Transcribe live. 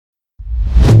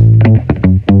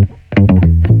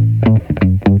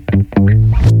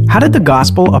did the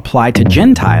gospel apply to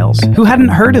Gentiles who hadn't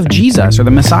heard of Jesus or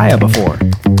the Messiah before?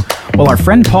 Well, our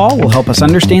friend Paul will help us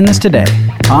understand this today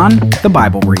on The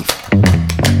Bible Brief.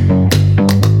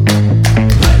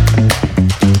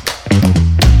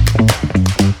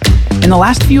 In the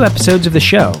last few episodes of the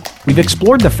show, we've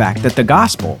explored the fact that the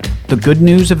gospel, the good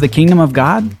news of the kingdom of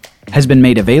God, has been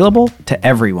made available to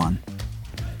everyone.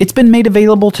 It's been made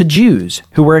available to Jews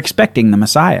who were expecting the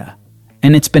Messiah,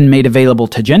 and it's been made available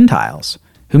to Gentiles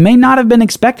who may not have been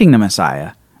expecting the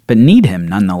Messiah, but need him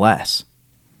nonetheless.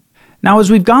 Now,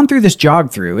 as we've gone through this jog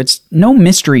through, it's no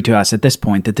mystery to us at this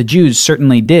point that the Jews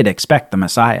certainly did expect the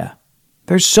Messiah.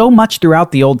 There's so much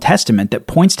throughout the Old Testament that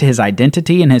points to his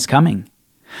identity and his coming.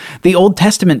 The Old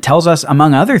Testament tells us,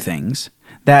 among other things,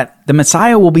 that the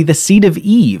Messiah will be the seed of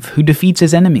Eve who defeats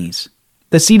his enemies,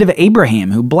 the seed of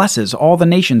Abraham who blesses all the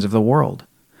nations of the world,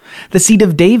 the seed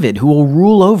of David who will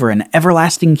rule over an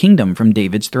everlasting kingdom from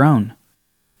David's throne,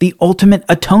 the ultimate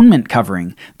atonement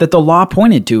covering that the law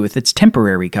pointed to with its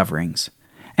temporary coverings,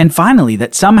 and finally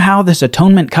that somehow this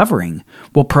atonement covering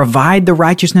will provide the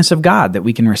righteousness of God that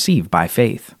we can receive by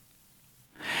faith.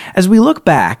 As we look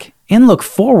back and look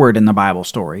forward in the Bible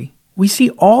story, we see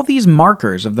all these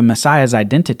markers of the Messiah's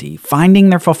identity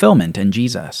finding their fulfillment in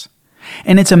Jesus.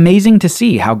 And it's amazing to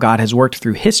see how God has worked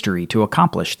through history to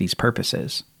accomplish these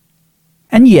purposes.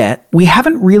 And yet, we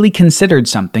haven't really considered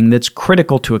something that's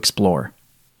critical to explore.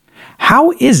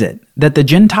 How is it that the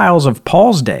Gentiles of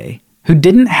Paul's day, who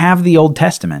didn't have the Old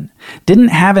Testament, didn't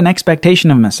have an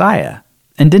expectation of Messiah,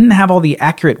 and didn't have all the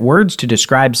accurate words to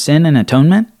describe sin and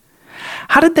atonement,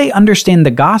 how did they understand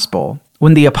the gospel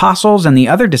when the apostles and the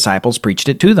other disciples preached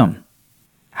it to them?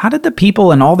 How did the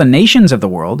people in all the nations of the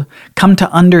world come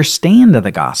to understand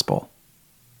the gospel?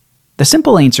 The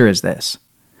simple answer is this: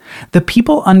 the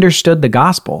people understood the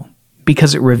gospel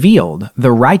because it revealed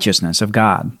the righteousness of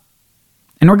God.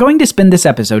 And we're going to spend this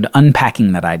episode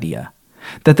unpacking that idea,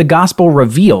 that the gospel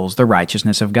reveals the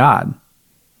righteousness of God.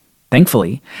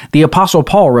 Thankfully, the Apostle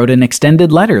Paul wrote an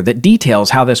extended letter that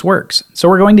details how this works, so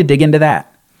we're going to dig into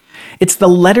that. It's the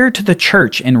letter to the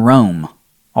church in Rome,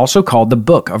 also called the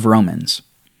Book of Romans.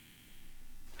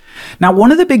 Now,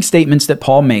 one of the big statements that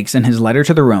Paul makes in his letter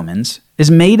to the Romans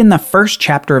is made in the first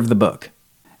chapter of the book,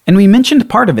 and we mentioned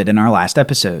part of it in our last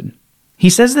episode. He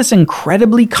says this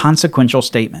incredibly consequential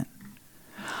statement: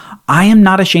 I am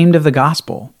not ashamed of the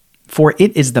gospel, for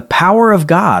it is the power of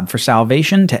God for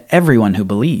salvation to everyone who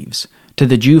believes, to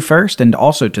the Jew first and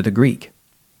also to the Greek.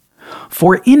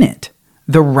 For in it,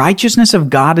 the righteousness of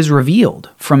God is revealed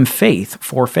from faith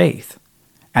for faith.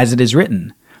 As it is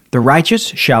written, the righteous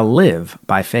shall live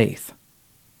by faith.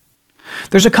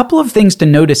 There's a couple of things to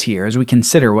notice here as we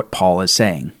consider what Paul is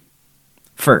saying.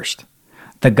 First,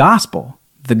 the gospel,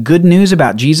 the good news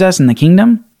about Jesus and the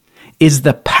kingdom, is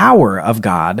the power of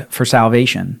God for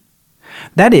salvation.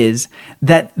 That is,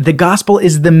 that the gospel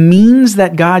is the means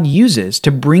that God uses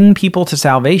to bring people to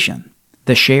salvation,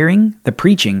 the sharing, the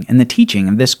preaching, and the teaching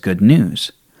of this good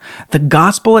news. The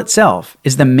gospel itself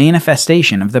is the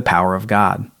manifestation of the power of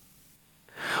God.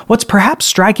 What's perhaps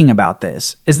striking about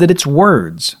this is that it's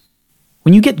words.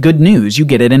 When you get good news, you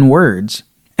get it in words,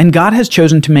 and God has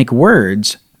chosen to make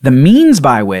words the means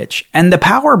by which and the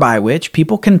power by which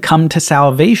people can come to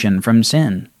salvation from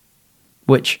sin,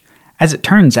 which, as it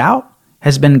turns out,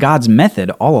 has been God's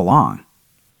method all along.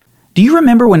 Do you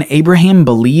remember when Abraham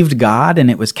believed God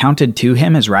and it was counted to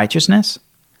him as righteousness?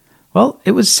 Well,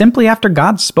 it was simply after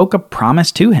God spoke a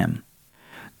promise to him.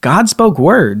 God spoke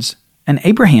words, and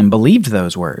Abraham believed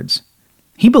those words.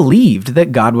 He believed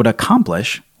that God would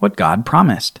accomplish what God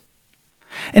promised.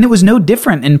 And it was no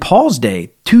different in Paul's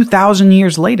day, 2,000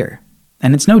 years later.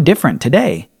 And it's no different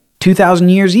today, 2,000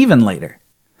 years even later.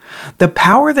 The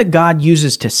power that God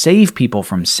uses to save people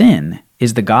from sin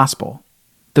is the gospel,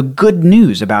 the good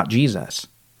news about Jesus.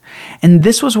 And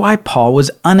this was why Paul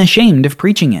was unashamed of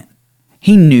preaching it.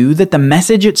 He knew that the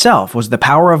message itself was the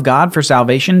power of God for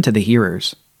salvation to the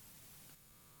hearers.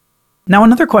 Now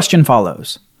another question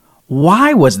follows.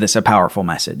 Why was this a powerful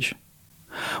message?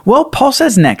 Well, Paul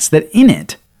says next that in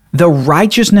it, the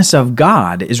righteousness of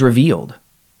God is revealed.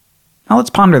 Now let's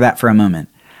ponder that for a moment.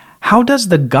 How does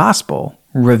the gospel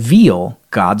reveal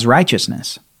God's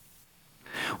righteousness?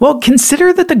 Well,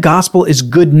 consider that the gospel is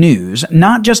good news,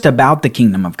 not just about the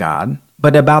kingdom of God,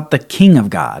 but about the King of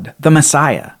God, the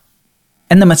Messiah.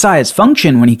 And the Messiah's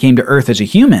function when he came to earth as a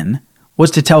human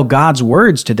was to tell God's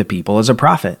words to the people as a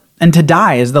prophet, and to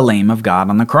die as the Lamb of God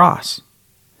on the cross.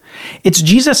 It's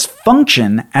Jesus'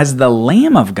 function as the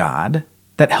Lamb of God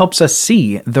that helps us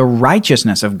see the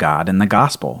righteousness of God in the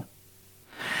gospel.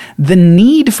 The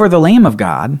need for the Lamb of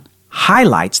God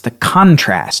highlights the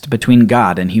contrast between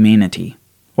God and humanity,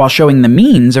 while showing the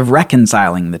means of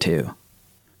reconciling the two.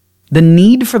 The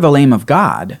need for the Lamb of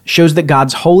God shows that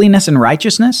God's holiness and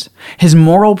righteousness, his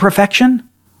moral perfection,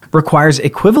 requires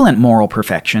equivalent moral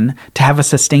perfection to have a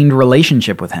sustained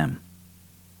relationship with him.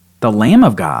 The Lamb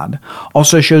of God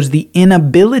also shows the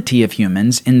inability of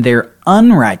humans in their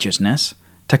unrighteousness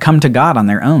to come to God on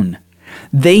their own.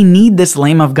 They need this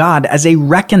Lamb of God as a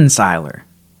reconciler.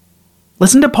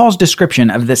 Listen to Paul's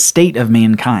description of the state of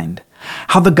mankind,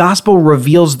 how the gospel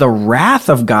reveals the wrath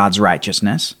of God's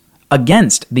righteousness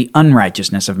against the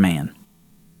unrighteousness of man.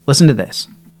 Listen to this.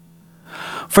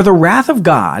 For the wrath of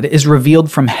God is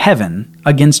revealed from heaven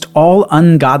against all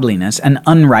ungodliness and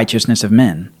unrighteousness of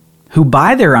men, who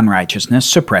by their unrighteousness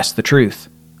suppress the truth.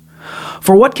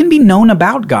 For what can be known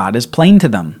about God is plain to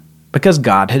them, because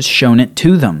God has shown it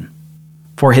to them.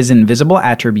 For his invisible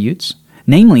attributes,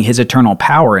 namely his eternal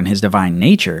power and his divine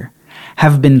nature,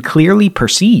 have been clearly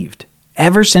perceived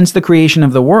ever since the creation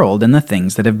of the world and the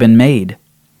things that have been made.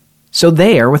 So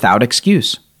they are without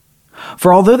excuse.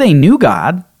 For although they knew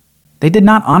God, they did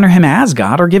not honor him as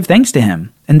God or give thanks to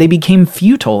him, and they became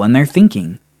futile in their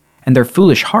thinking, and their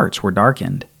foolish hearts were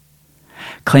darkened.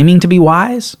 Claiming to be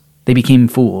wise, they became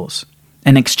fools,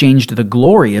 and exchanged the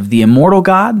glory of the immortal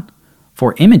God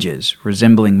for images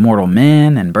resembling mortal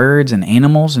men and birds and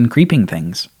animals and creeping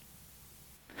things.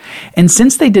 And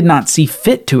since they did not see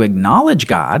fit to acknowledge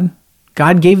God,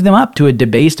 God gave them up to a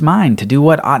debased mind to do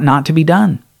what ought not to be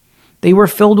done. They were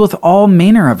filled with all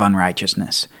manner of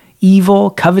unrighteousness, evil,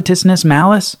 covetousness,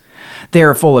 malice. They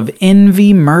are full of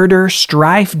envy, murder,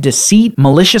 strife, deceit,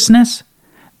 maliciousness.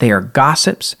 They are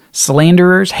gossips,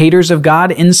 slanderers, haters of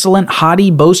God, insolent, haughty,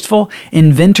 boastful,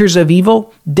 inventors of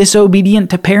evil,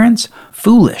 disobedient to parents,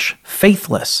 foolish,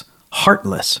 faithless,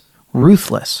 heartless,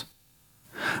 ruthless.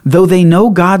 Though they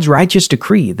know God's righteous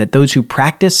decree that those who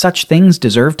practice such things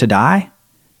deserve to die,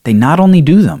 they not only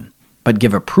do them, but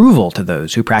give approval to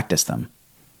those who practice them.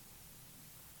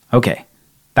 Okay,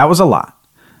 that was a lot.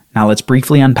 Now let's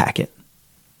briefly unpack it.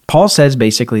 Paul says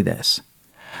basically this.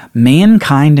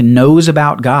 Mankind knows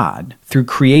about God through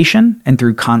creation and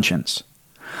through conscience.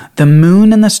 The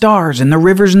moon and the stars and the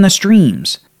rivers and the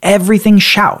streams, everything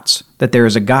shouts that there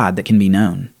is a God that can be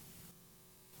known.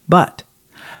 But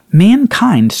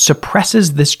mankind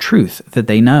suppresses this truth that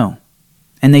they know,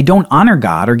 and they don't honor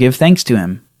God or give thanks to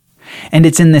him. And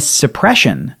it's in this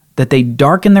suppression that they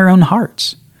darken their own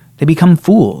hearts. They become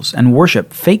fools and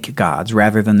worship fake gods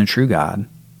rather than the true God.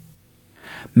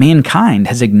 Mankind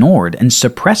has ignored and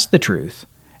suppressed the truth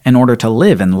in order to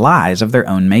live in lies of their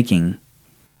own making.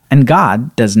 And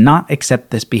God does not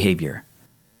accept this behavior.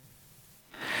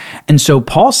 And so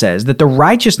Paul says that the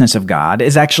righteousness of God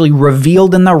is actually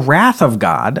revealed in the wrath of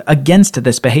God against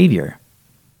this behavior.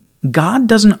 God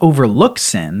doesn't overlook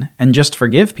sin and just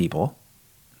forgive people.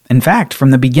 In fact,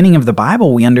 from the beginning of the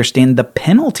Bible, we understand the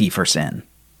penalty for sin.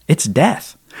 It's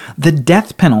death. The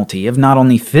death penalty of not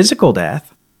only physical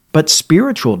death, but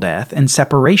spiritual death and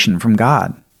separation from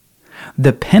God.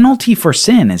 The penalty for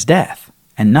sin is death,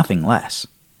 and nothing less.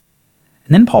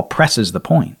 And then Paul presses the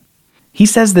point. He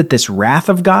says that this wrath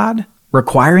of God,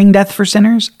 requiring death for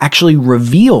sinners, actually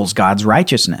reveals God's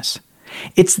righteousness.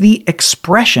 It's the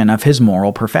expression of his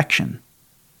moral perfection.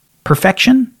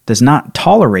 Perfection does not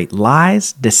tolerate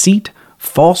lies, deceit,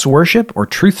 false worship, or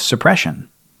truth suppression.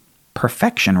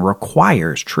 Perfection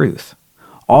requires truth.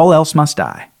 All else must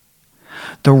die.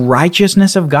 The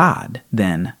righteousness of God,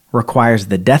 then, requires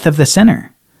the death of the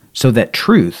sinner, so that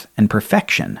truth and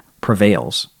perfection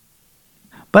prevails.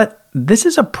 But this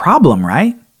is a problem,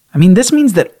 right? I mean, this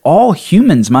means that all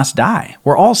humans must die.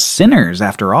 We're all sinners,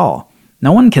 after all.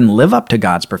 No one can live up to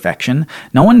God's perfection.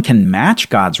 No one can match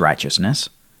God's righteousness.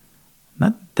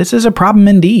 But this is a problem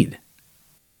indeed.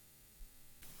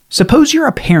 Suppose you're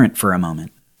a parent for a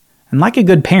moment. And like a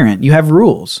good parent, you have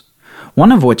rules.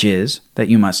 One of which is that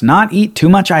you must not eat too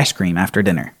much ice cream after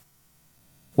dinner.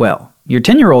 Well, your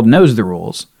 10-year-old knows the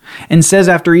rules and says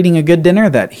after eating a good dinner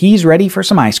that he's ready for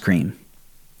some ice cream.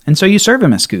 And so you serve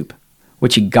him a scoop,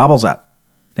 which he gobbles up.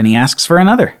 Then he asks for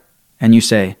another, and you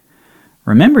say,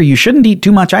 "Remember, you shouldn't eat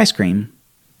too much ice cream."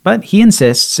 But he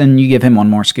insists, and you give him one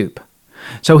more scoop.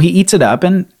 So he eats it up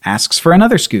and asks for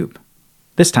another scoop.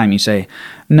 This time you say,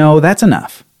 "No, that's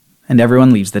enough," and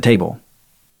everyone leaves the table.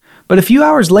 But a few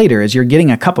hours later, as you're getting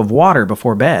a cup of water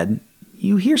before bed,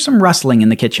 you hear some rustling in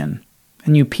the kitchen,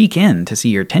 and you peek in to see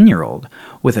your 10-year-old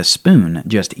with a spoon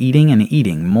just eating and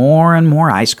eating more and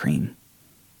more ice cream.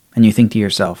 And you think to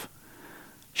yourself,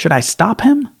 should I stop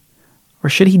him, or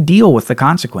should he deal with the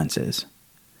consequences?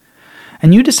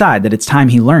 And you decide that it's time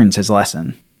he learns his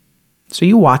lesson. So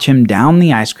you watch him down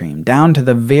the ice cream, down to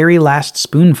the very last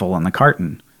spoonful in the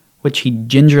carton, which he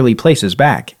gingerly places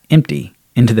back, empty,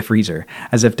 into the freezer,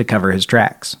 as if to cover his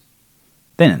tracks.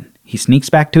 Then he sneaks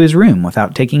back to his room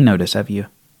without taking notice of you.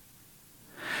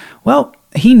 Well,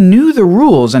 he knew the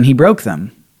rules and he broke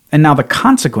them, and now the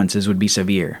consequences would be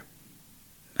severe.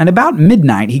 At about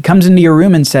midnight, he comes into your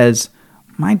room and says,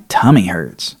 "My tummy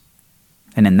hurts."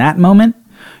 And in that moment,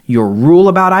 your rule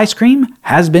about ice cream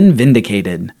has been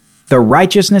vindicated. The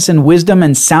righteousness and wisdom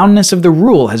and soundness of the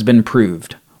rule has been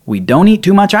proved. We don't eat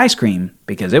too much ice cream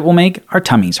because it will make our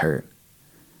tummies hurt.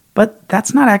 But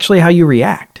that's not actually how you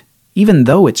react, even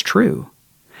though it's true.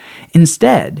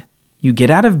 Instead, you get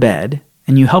out of bed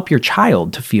and you help your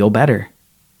child to feel better.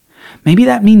 Maybe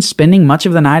that means spending much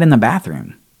of the night in the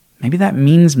bathroom. Maybe that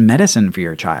means medicine for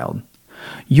your child.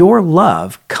 Your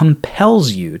love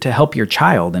compels you to help your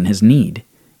child in his need,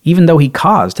 even though he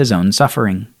caused his own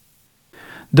suffering.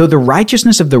 Though the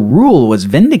righteousness of the rule was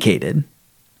vindicated,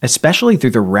 especially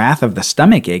through the wrath of the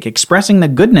stomachache expressing the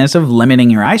goodness of limiting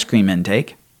your ice cream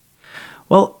intake,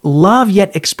 well, love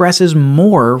yet expresses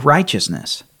more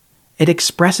righteousness. It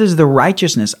expresses the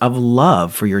righteousness of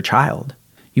love for your child.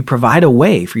 You provide a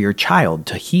way for your child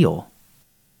to heal.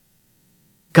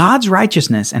 God's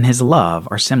righteousness and his love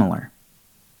are similar.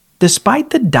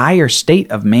 Despite the dire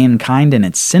state of mankind and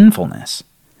its sinfulness,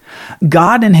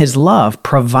 God in his love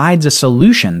provides a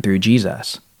solution through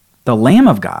Jesus, the Lamb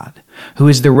of God, who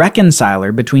is the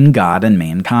reconciler between God and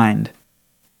mankind.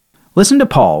 Listen to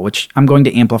Paul, which I'm going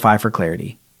to amplify for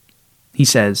clarity. He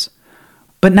says,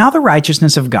 "But now the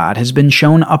righteousness of God has been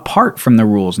shown apart from the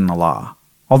rules and the law,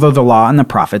 although the law and the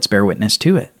prophets bear witness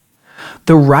to it.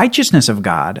 The righteousness of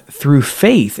God through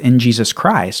faith in Jesus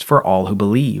Christ for all who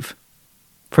believe.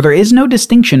 For there is no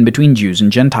distinction between Jews and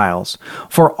Gentiles,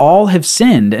 for all have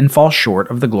sinned and fall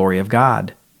short of the glory of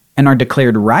God, and are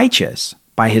declared righteous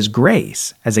by his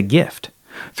grace as a gift,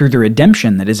 through the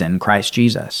redemption that is in Christ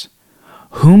Jesus,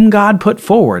 whom God put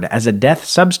forward as a death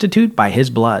substitute by his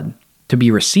blood, to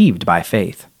be received by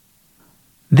faith."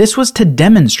 This was to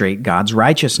demonstrate God's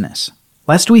righteousness,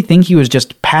 lest we think he was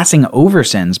just passing over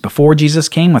sins before Jesus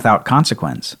came without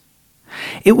consequence.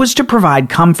 It was to provide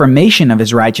confirmation of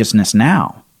his righteousness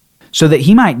now, so that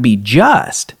he might be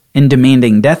just in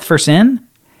demanding death for sin,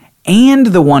 and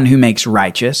the one who makes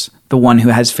righteous the one who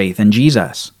has faith in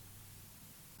Jesus.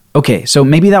 Okay, so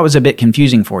maybe that was a bit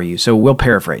confusing for you, so we'll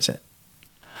paraphrase it.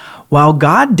 While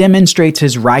God demonstrates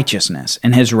his righteousness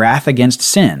in his wrath against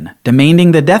sin,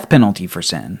 demanding the death penalty for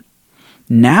sin,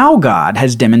 now God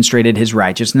has demonstrated his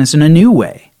righteousness in a new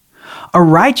way, a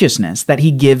righteousness that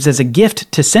he gives as a gift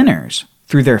to sinners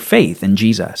through their faith in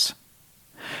Jesus.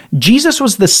 Jesus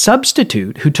was the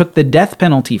substitute who took the death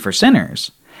penalty for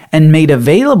sinners and made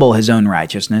available his own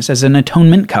righteousness as an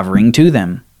atonement covering to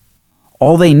them.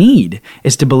 All they need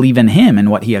is to believe in him and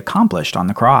what he accomplished on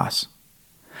the cross.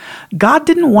 God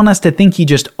didn't want us to think he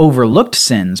just overlooked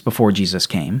sins before Jesus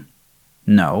came.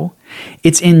 No,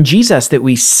 it's in Jesus that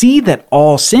we see that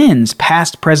all sins,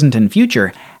 past, present, and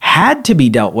future, had to be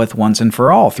dealt with once and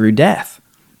for all through death.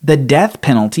 The death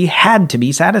penalty had to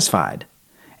be satisfied.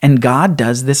 And God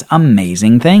does this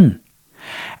amazing thing.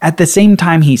 At the same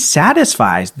time he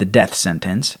satisfies the death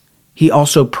sentence, he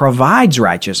also provides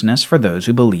righteousness for those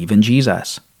who believe in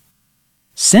Jesus.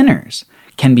 Sinners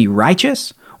can be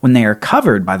righteous when they are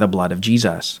covered by the blood of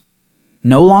Jesus,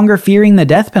 no longer fearing the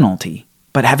death penalty,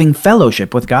 but having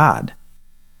fellowship with God.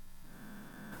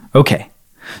 Okay,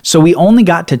 so we only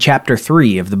got to chapter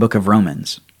 3 of the book of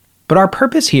Romans, but our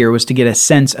purpose here was to get a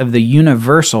sense of the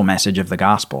universal message of the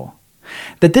gospel,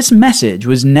 that this message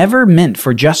was never meant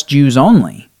for just Jews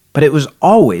only, but it was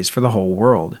always for the whole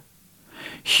world.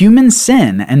 Humans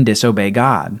sin and disobey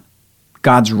God.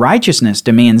 God's righteousness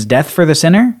demands death for the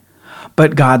sinner,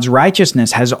 but God's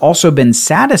righteousness has also been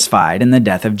satisfied in the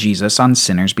death of Jesus on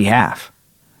sinners' behalf.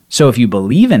 So if you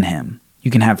believe in him,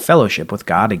 you can have fellowship with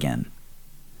God again.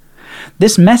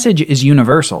 This message is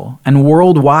universal and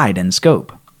worldwide in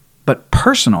scope, but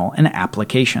personal in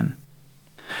application.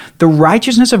 The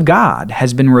righteousness of God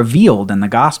has been revealed in the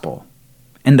gospel,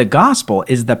 and the gospel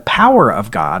is the power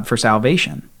of God for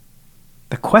salvation.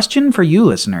 The question for you,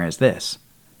 listener, is this: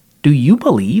 do you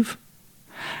believe?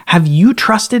 Have you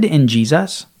trusted in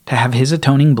Jesus to have his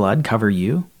atoning blood cover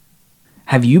you?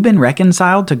 Have you been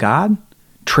reconciled to God,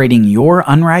 trading your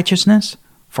unrighteousness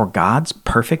for God's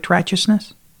perfect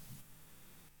righteousness?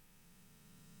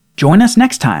 Join us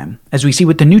next time as we see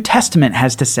what the New Testament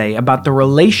has to say about the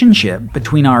relationship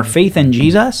between our faith in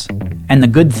Jesus and the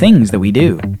good things that we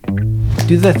do.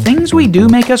 Do the things we do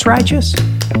make us righteous,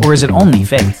 or is it only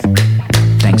faith?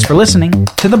 Thanks for listening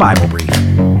to the Bible Brief.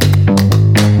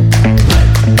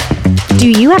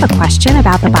 Do you have a question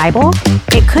about the Bible?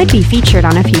 It could be featured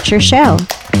on a future show.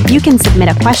 You can submit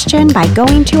a question by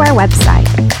going to our website,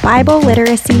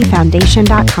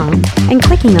 BibleLiteracyFoundation.com, and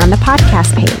clicking on the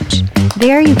podcast page.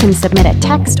 There you can submit a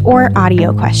text or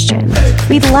audio question.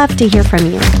 We'd love to hear from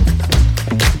you.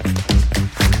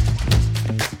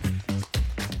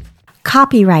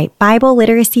 Copyright Bible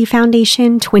Literacy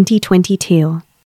Foundation 2022.